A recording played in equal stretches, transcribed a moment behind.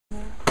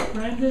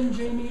Brandon,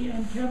 Jamie,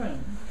 and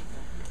Kevin.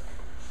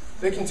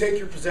 They can take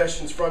your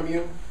possessions from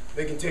you.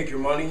 They can take your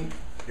money,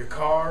 your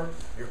car,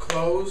 your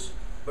clothes,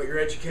 but your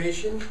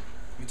education,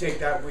 you take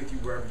that with you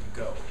wherever you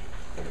go.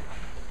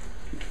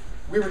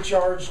 We were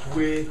charged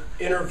with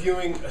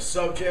interviewing a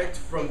subject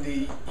from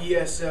the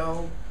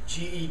ESL,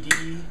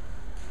 GED,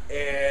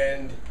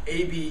 and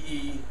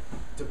ABE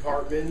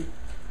department,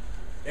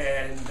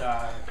 and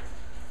I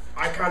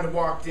kind of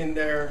walked in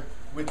there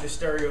with the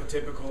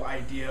stereotypical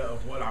idea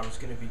of what I was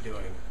going to be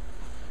doing.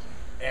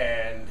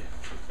 And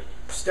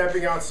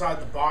stepping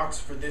outside the box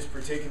for this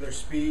particular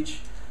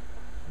speech,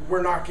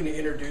 we're not going to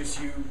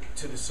introduce you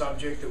to the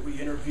subject that we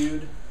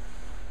interviewed.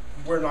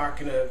 We're not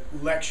going to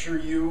lecture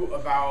you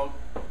about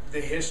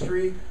the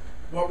history.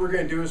 What we're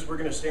going to do is we're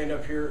going to stand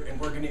up here and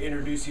we're going to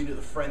introduce you to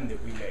the friend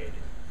that we made.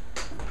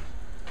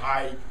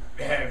 I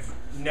have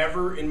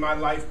never in my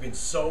life been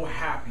so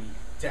happy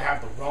to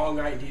have the wrong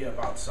idea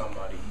about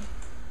somebody.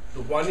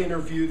 The one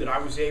interview that I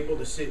was able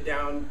to sit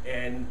down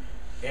and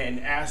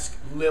ask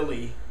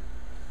Lily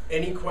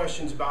any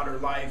questions about her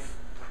life,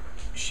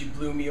 she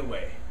blew me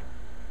away.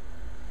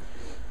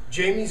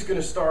 Jamie's going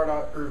to start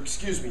off, or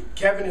excuse me,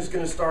 Kevin is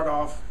going to start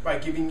off by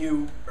giving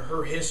you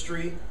her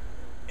history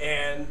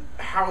and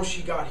how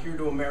she got here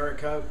to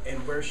America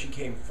and where she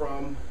came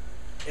from.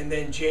 And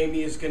then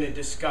Jamie is going to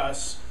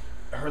discuss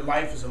her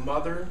life as a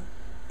mother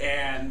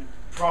and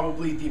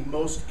probably the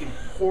most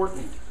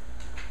important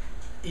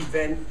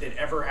event that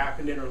ever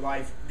happened in her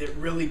life that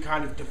really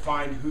kind of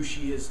defined who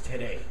she is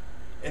today.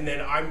 And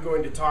then I'm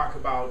going to talk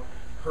about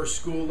her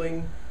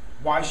schooling,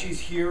 why she's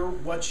here,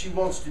 what she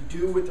wants to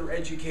do with her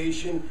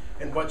education,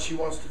 and what she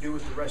wants to do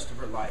with the rest of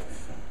her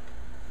life.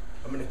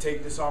 I'm going to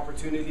take this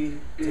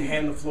opportunity to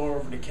hand the floor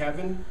over to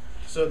Kevin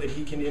so that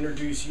he can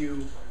introduce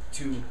you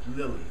to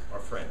Lily, our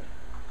friend.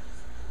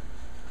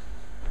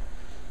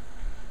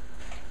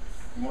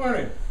 Good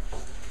morning.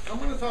 I'm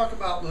going to talk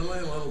about Lily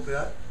a little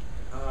bit.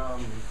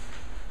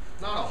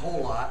 Not a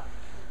whole lot.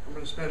 I'm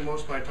going to spend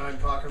most of my time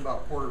talking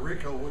about Puerto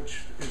Rico, which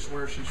is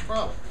where she's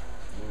from.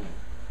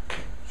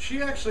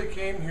 She actually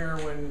came here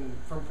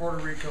from Puerto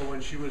Rico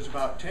when she was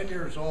about 10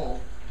 years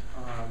old,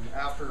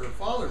 after her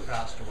father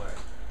passed away.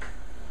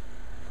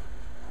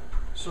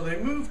 So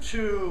they moved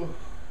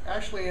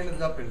actually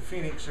ended up in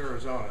Phoenix,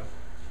 Arizona.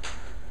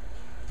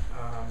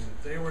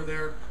 They were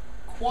there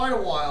quite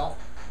a while,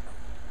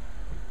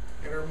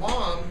 and her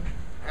mom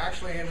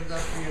actually ended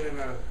up being in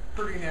a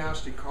pretty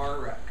nasty car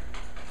wreck.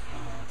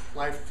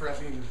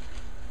 Life-threatening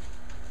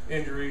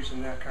injuries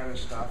and that kind of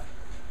stuff.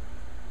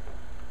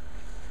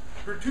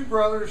 Her two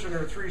brothers and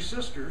her three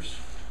sisters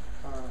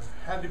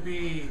had to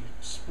be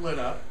split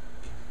up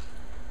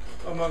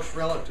amongst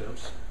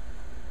relatives,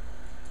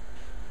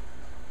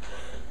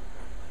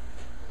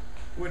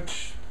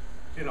 which,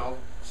 you know,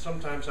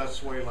 sometimes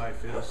that's the way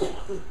life is.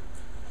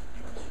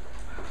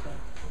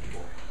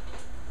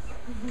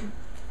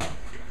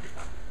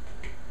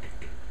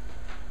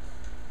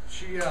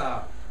 She,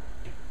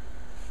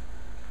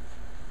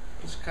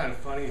 it's kind of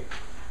funny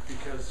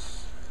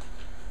because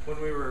when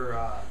we were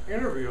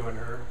interviewing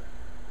her,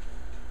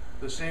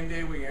 the same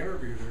day we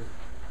interviewed her,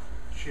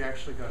 she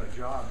actually got a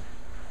job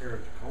here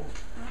in Tacoma,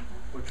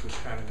 which was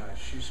kind of nice.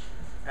 She's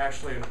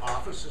actually an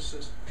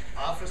office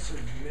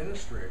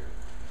administrator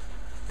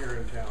here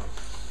in town.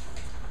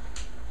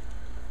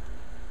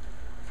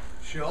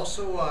 She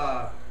also,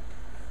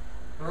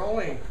 her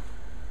only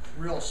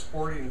real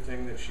sporting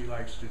thing that she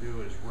likes to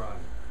do is run.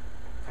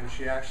 And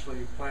she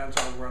actually plans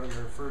on running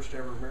her first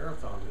ever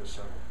marathon this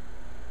summer.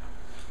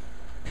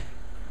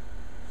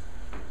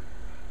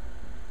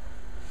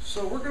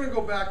 So we're going to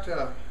go back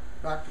to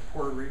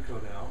Puerto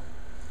Rico now,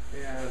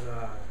 and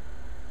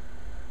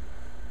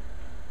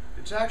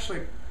it's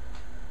actually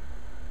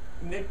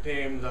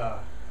nicknamed the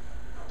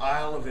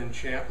Isle of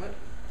Enchantment.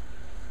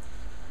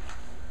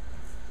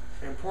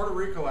 And Puerto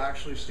Rico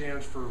actually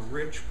stands for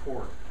rich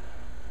port.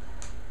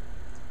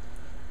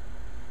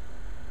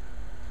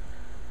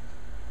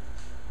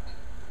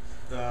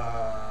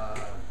 The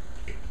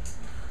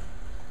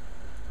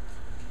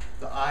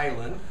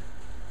island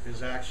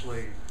is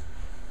actually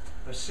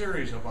a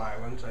series of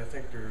islands. I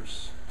think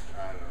there's,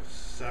 I don't know,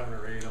 7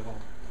 or 8 of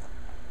them.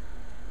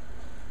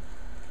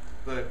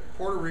 But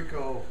Puerto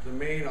Rico, the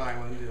main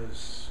island,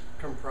 is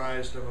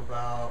comprised of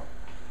about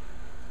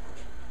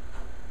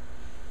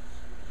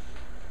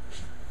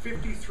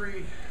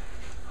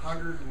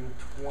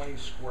 5,320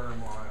 square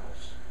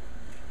miles.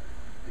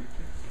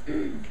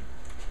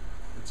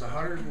 It's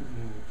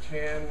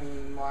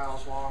 110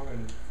 miles long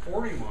and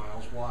 40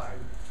 miles wide.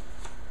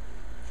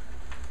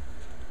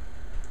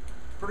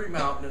 Pretty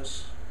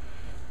mountainous,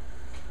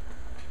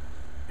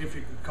 if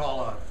you could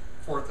call a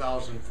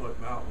 4,000-foot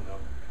mountain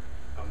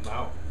a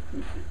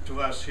mountain.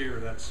 To us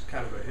here, that's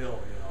kind of a hill,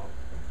 you know.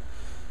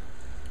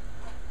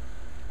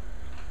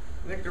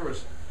 I think there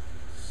was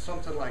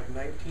something like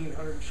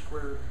 1,900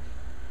 square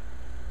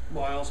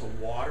miles of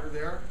water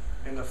there.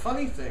 And the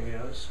funny thing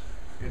is,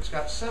 it's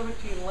got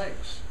 17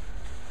 lakes,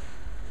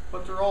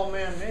 but they're all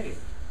man-made.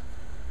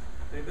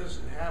 It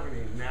doesn't have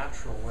any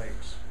natural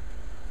lakes.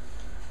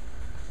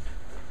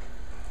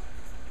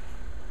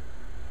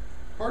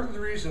 part of the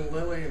reason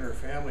Lily and her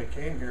family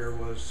came here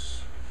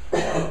was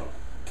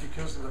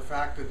because of the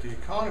fact that the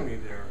economy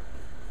there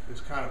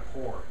is kind of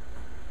poor.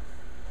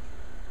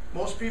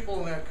 Most people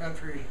in that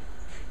country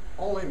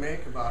only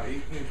make about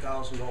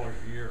 $18,000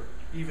 a year,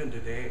 even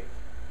today,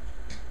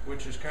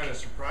 which is kind of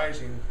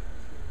surprising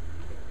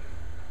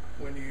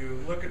when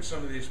you look at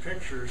some of these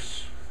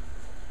pictures.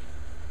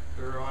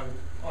 They're on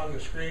the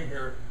screen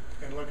here,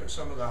 and look at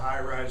some of the high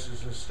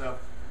rises and stuff.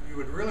 You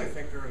would really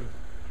think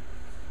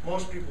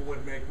most people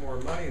would make more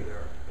money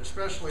there,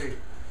 especially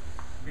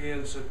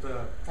being that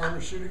the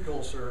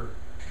pharmaceuticals are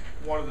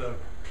one of the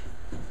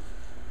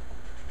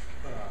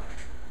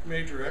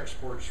major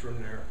exports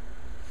from there.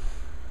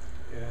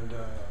 And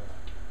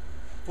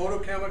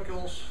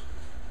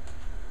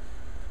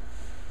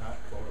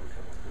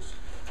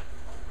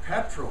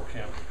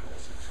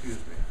petrochemicals, excuse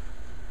me,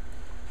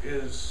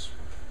 is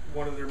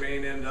one of their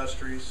main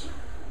industries.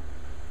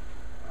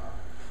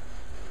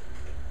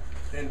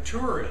 And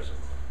tourism,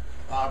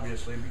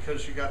 obviously,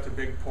 because you got the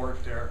big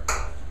port there.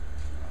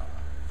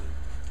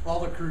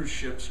 All the cruise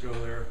ships go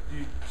there.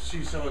 You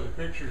see some of the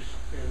pictures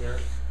in there.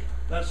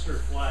 That's their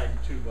flag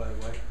too, by the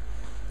way.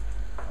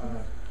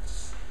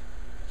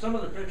 Some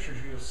of the pictures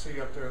you'll see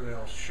up there,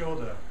 they'll show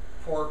the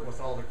port with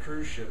all the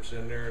cruise ships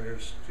in there, and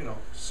there's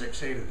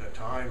 6, 8 at a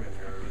time in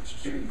there. It's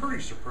just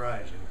pretty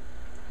surprising.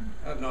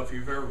 I don't know if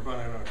you've ever been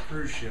on a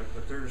cruise ship,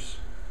 but there's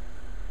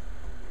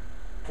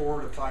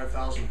 4,000 to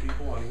 5,000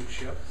 people on each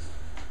ship.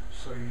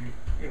 So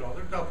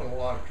they're dumping a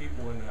lot of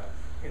people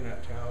in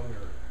that town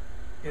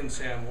or in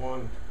San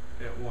Juan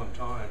at one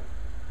time.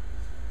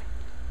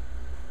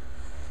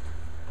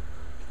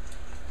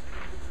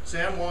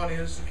 San Juan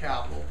is the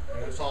capital,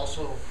 and it's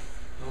also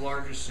the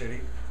largest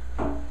city,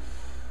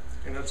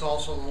 and it's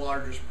also the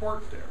largest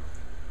port there.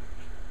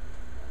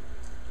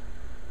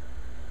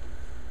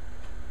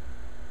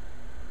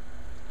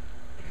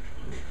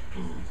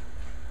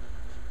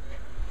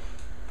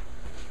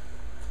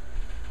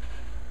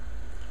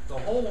 The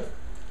whole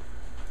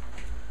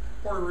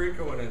Puerto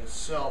Rico in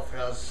itself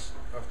has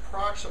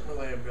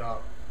approximately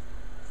about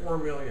 4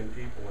 million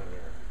people in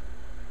there.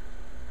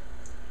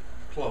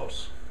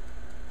 Close.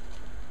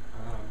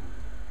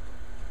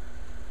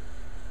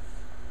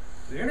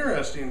 The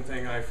interesting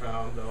thing I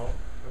found, though,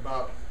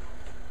 about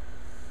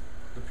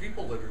the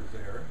people that are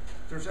there,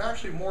 there's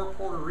actually more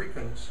Puerto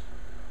Ricans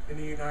in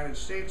the United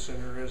States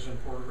than there is in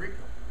Puerto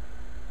Rico.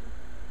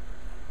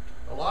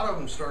 A lot of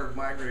them started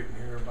migrating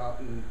here about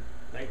in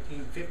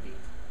 1950.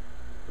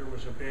 There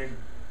was a big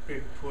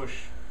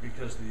push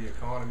because of the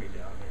economy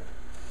down here.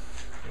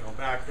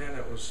 Back then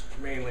it was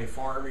mainly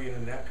farming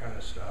and that kind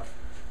of stuff.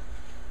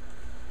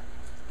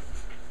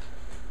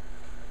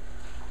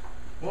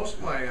 Most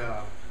of my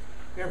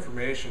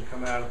information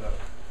come out of the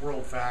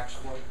World Facts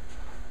Book,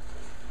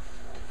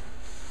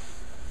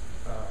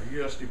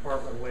 U.S.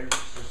 Department of Labor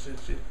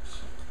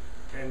Statistics,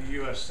 and the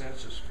U.S.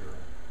 Census Bureau.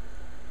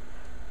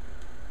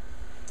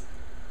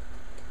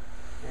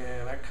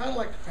 And I kind of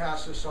like to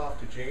pass this off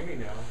to Jamie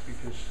now,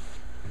 because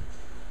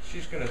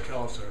she's going to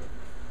tell us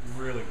a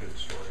really good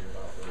story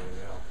about Lily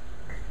now.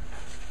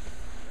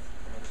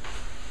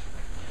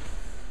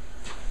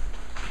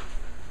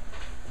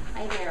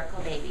 My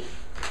miracle baby.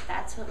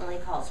 That's what Lily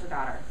calls her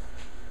daughter.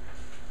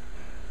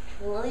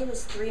 When Lily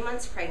was 3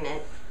 months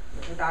pregnant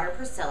with her daughter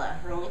Priscilla,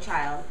 her only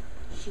child,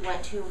 she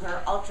went to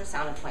her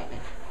ultrasound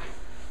appointment.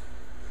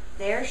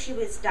 There she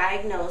was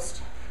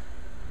diagnosed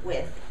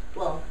with,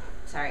 the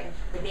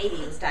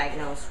baby was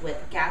diagnosed with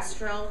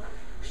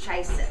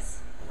gastroschisis.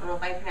 I don't know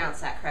if I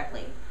pronounced that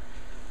correctly.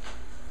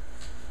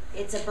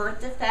 It's a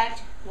birth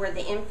defect where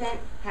the infant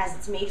has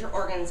its major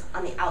organs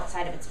on the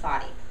outside of its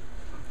body.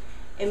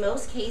 In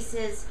most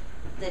cases,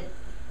 the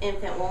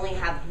infant will only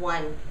have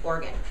one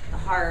organ, a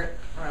heart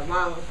or a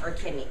lung or a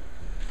kidney.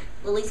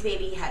 Lily's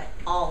baby had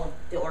all of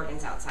the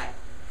organs outside.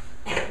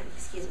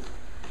 Excuse me.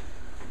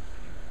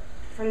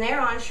 From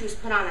there on, she was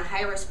put on a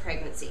high-risk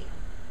pregnancy.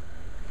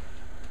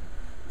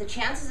 The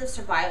chances of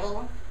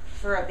survival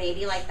for a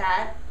baby like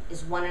that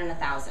is 1 in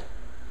 1,000.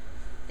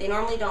 They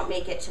normally don't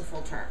make it to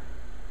full term.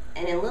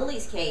 And in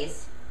Lily's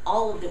case,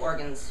 all of the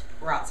organs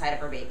were outside of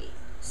her baby.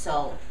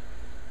 So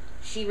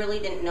she really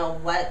didn't know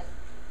what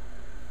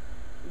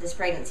this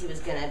pregnancy was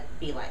gonna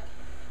be like.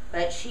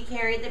 But she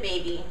carried the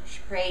baby,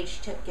 she prayed,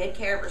 she took good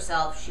care of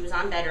herself, she was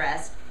on bed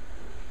rest.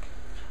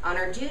 On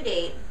her due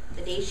date,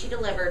 the day she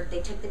delivered,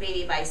 they took the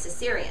baby by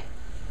cesarean.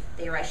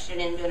 They rushed it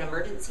into an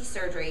emergency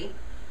surgery,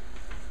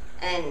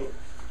 and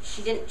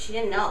she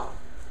didn't know.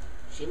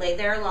 She lay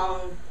there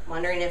alone,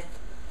 wondering if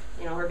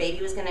her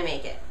baby was gonna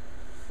make it.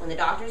 When the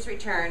doctors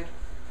returned,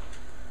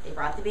 they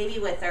brought the baby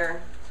with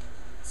her.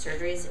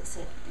 Surgery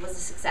was a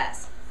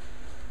success.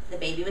 The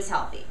baby was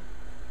healthy.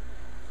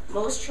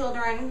 Most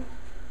children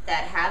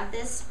that have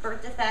this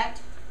birth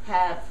defect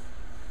have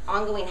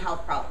ongoing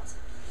health problems.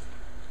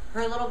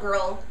 Her little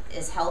girl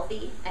is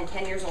healthy and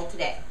 10 years old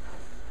today.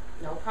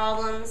 No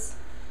problems.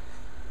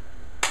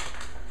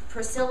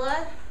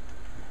 Priscilla,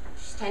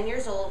 she's 10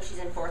 years old, she's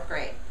in 4th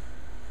grade.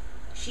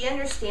 She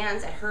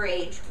understands at her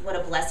age what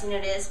a blessing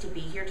it is to be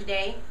here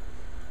today,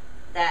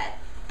 that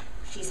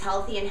She's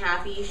healthy and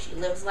happy. She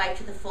lives life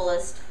to the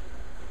fullest.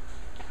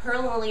 Her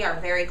and Lily are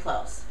very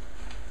close.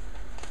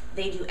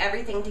 They do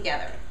everything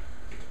together.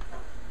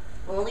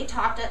 When Lily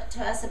talked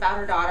to us about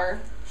her daughter,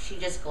 she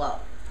just glowed.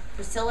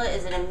 Priscilla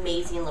is an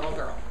amazing little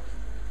girl.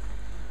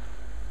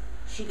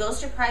 She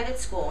goes to private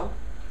school.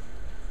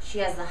 She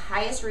has the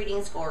highest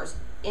reading scores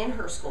in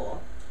her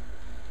school.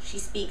 She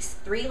speaks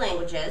 3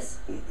 languages,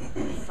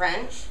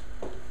 French,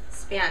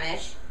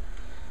 Spanish,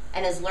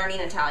 and is learning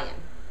Italian.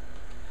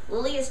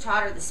 Lily has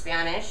taught her the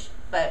Spanish,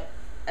 but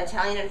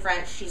Italian and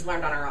French she's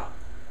learned on her own.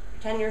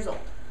 10 years old.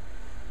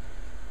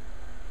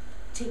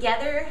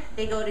 Together,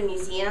 they go to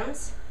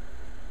museums,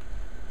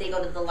 they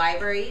go to the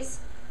libraries,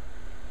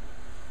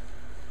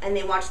 and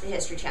they watch the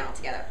History Channel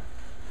together.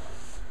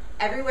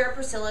 Everywhere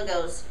Priscilla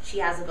goes, she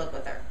has a book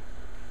with her.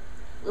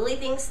 Lily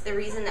thinks the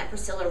reason that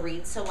Priscilla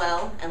reads so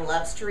well and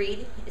loves to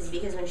read is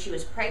because when she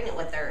was pregnant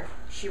with her,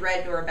 she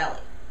read to her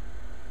belly.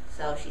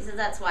 So she says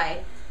that's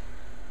why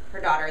her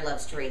daughter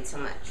loves to read so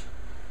much.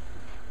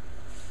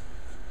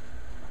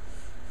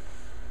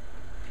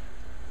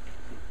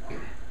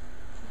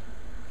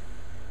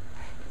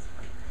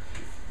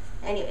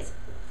 Anyways,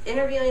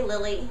 interviewing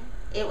Lily,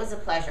 it was a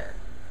pleasure.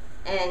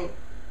 And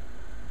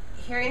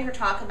hearing her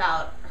talk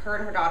about her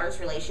and her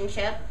daughter's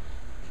relationship,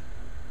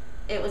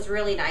 it was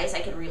really nice. I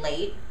could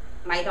relate.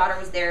 My daughter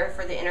was there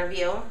for the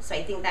interview, so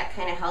I think that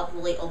kind of helped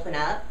Lily open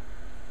up.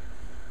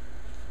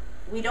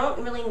 We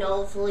don't really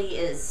know if Lily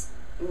is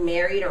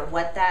married or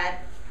what that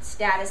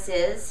status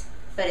is,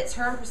 but it's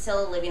her and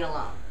Priscilla living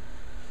alone.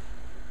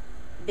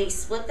 They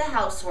split the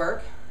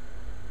housework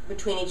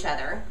between each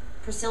other.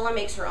 Priscilla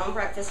makes her own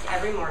breakfast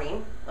every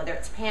morning, whether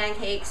it's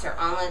pancakes or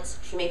omelets.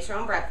 She makes her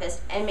own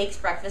breakfast and makes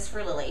breakfast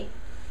for Lily,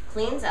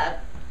 cleans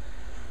up,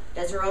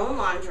 does her own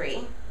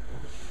laundry.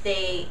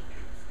 They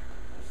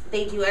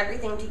do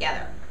everything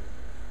together.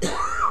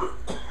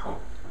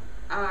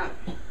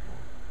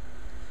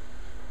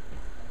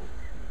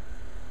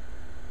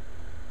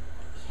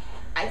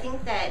 I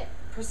think that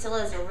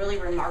Priscilla is a really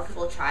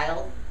remarkable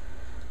child.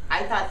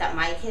 I thought that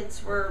my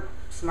kids were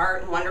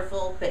smart and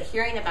wonderful, but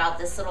hearing about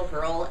this little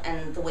girl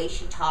and the way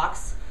she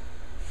talks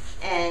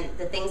and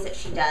the things that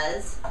she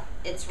does,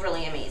 it's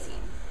really amazing.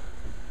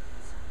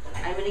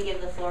 I'm going to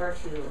give the floor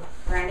to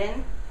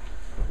Brandon.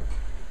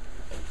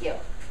 Thank you.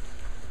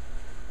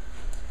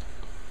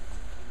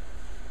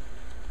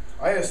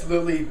 I asked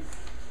Lily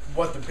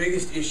what the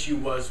biggest issue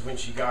was when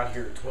she got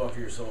here at 12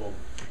 years old.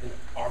 And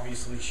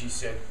obviously she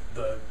said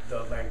the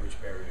language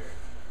barrier.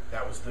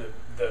 That was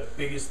the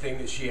biggest thing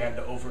that she had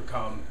to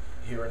overcome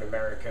here in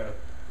America,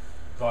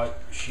 but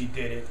she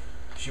did it.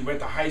 She went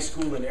to high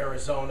school in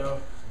Arizona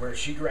where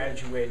she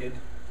graduated.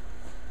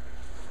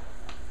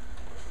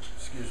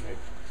 Excuse me.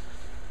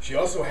 She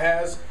also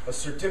has a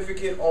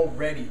certificate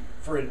already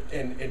for an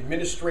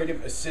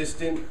administrative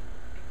assistant,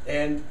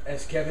 and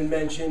as Kevin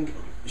mentioned,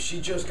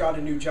 she just got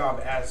a new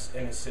job as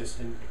an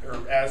assistant,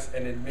 or as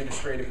an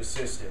administrative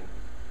assistant.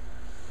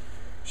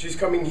 She's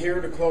coming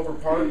here to Clover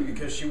Park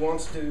because she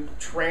wants to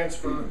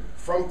transfer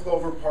from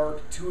Clover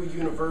Park to a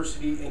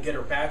university and get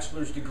her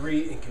bachelor's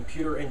degree in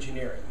computer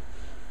engineering.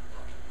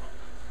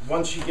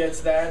 Once she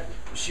gets that,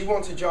 she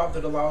wants a job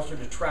that allows her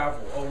to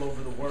travel all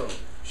over the world.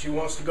 She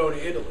wants to go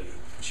to Italy.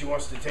 She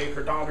wants to take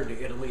her daughter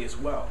to Italy as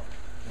well.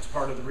 It's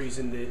part of the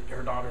reason that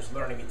her daughter's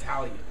learning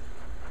Italian.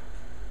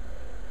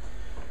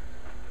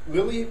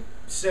 Lily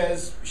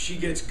says she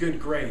gets good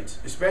grades,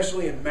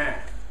 especially in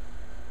math.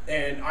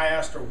 And I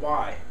asked her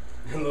why.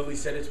 And Lily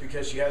said it's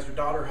because she has her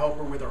daughter help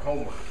her with her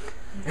homework.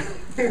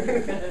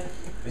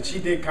 And she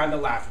did kind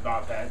of laugh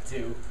about that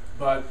too.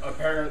 But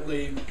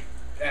apparently,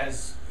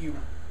 as you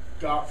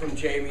got from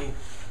Jamie,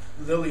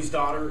 Lily's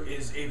daughter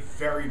is a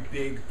very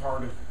big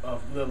part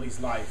of Lily's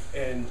life.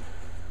 And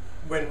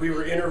when we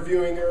were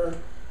interviewing her,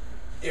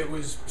 it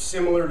was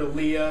similar to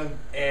Leah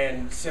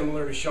and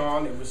similar to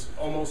Sean. It was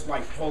almost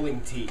like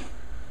pulling teeth.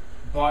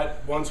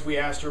 But once we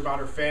asked her about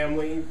her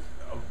family,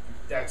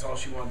 that's all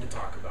she wanted to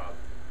talk about.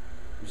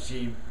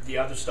 The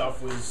other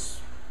stuff was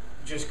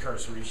just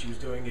cursory. She was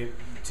doing it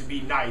to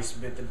be nice,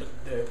 but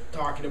the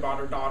talking about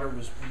her daughter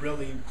was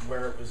really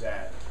where it was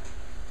at.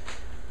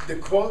 The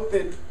quote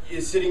that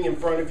is sitting in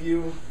front of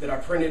you that I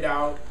printed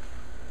out,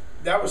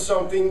 that was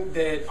something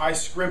that I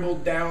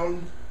scribbled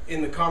down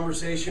in the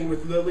conversation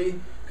with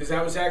Lily, because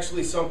that was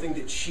actually something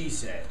that she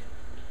said.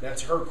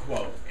 That's her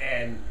quote.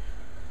 And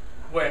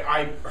when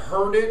I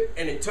heard it,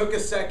 and it took a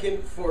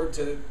second for it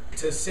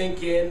to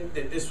sink in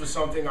that this was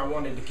something I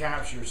wanted to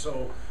capture.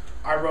 So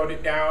I wrote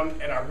it down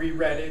and I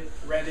reread it,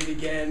 read it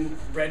again,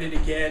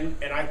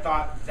 and I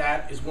thought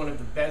that is one of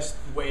the best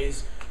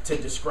ways to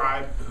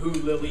describe who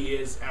Lily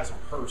is as a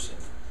person.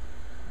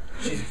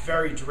 She's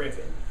very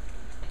driven.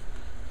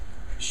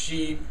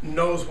 She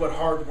knows what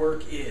hard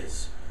work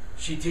is.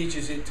 She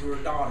teaches it to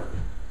her daughter.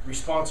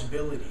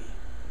 Responsibility.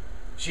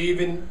 She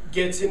even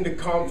gets into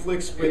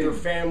conflicts with her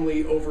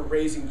family over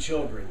raising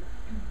children.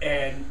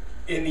 And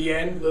in the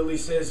end, Lily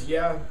says,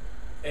 yeah,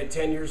 at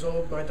 10 years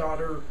old, my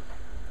daughter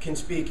can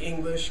speak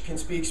English, can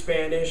speak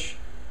Spanish,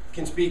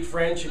 can speak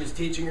French, and is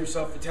teaching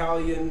herself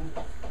Italian.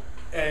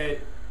 at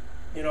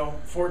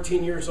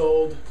 14 years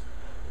old,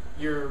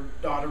 your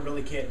daughter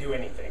really can't do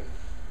anything.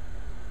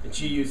 And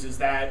she uses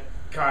that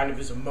kind of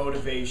as a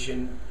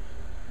motivation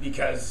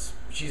because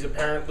she's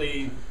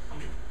apparently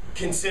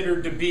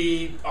considered to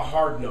be a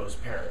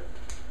hard-nosed parent,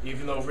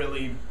 even though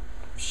really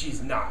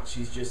she's not.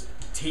 She's just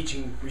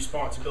teaching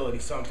responsibility,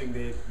 something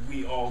that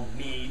we all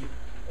need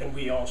and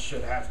we all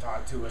should have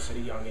taught to us at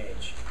a young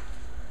age.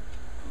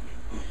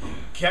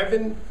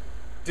 Kevin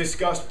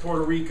discussed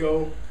Puerto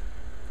Rico,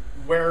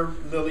 where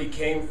Lily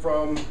came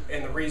from,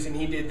 and the reason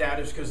he did that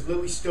is because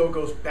Lily still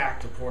goes back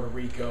to Puerto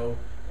Rico.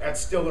 That's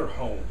still her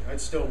home.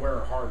 That's still where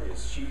her heart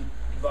is. She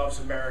loves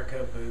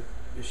America,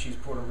 but she's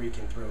Puerto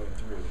Rican through and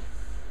through.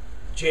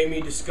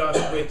 Jamie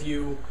discussed with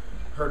you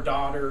her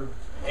daughter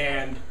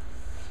and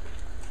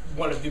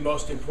one of the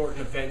most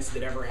important events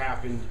that ever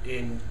happened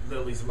in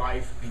Lily's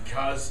life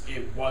because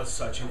it was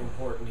such an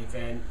important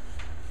event.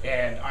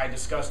 And I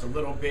discussed a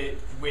little bit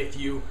with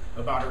you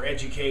about her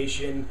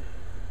education,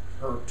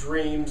 her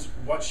dreams,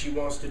 what she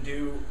wants to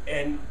do,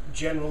 and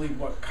generally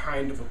what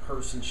kind of a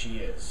person she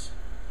is.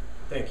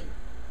 Thank you.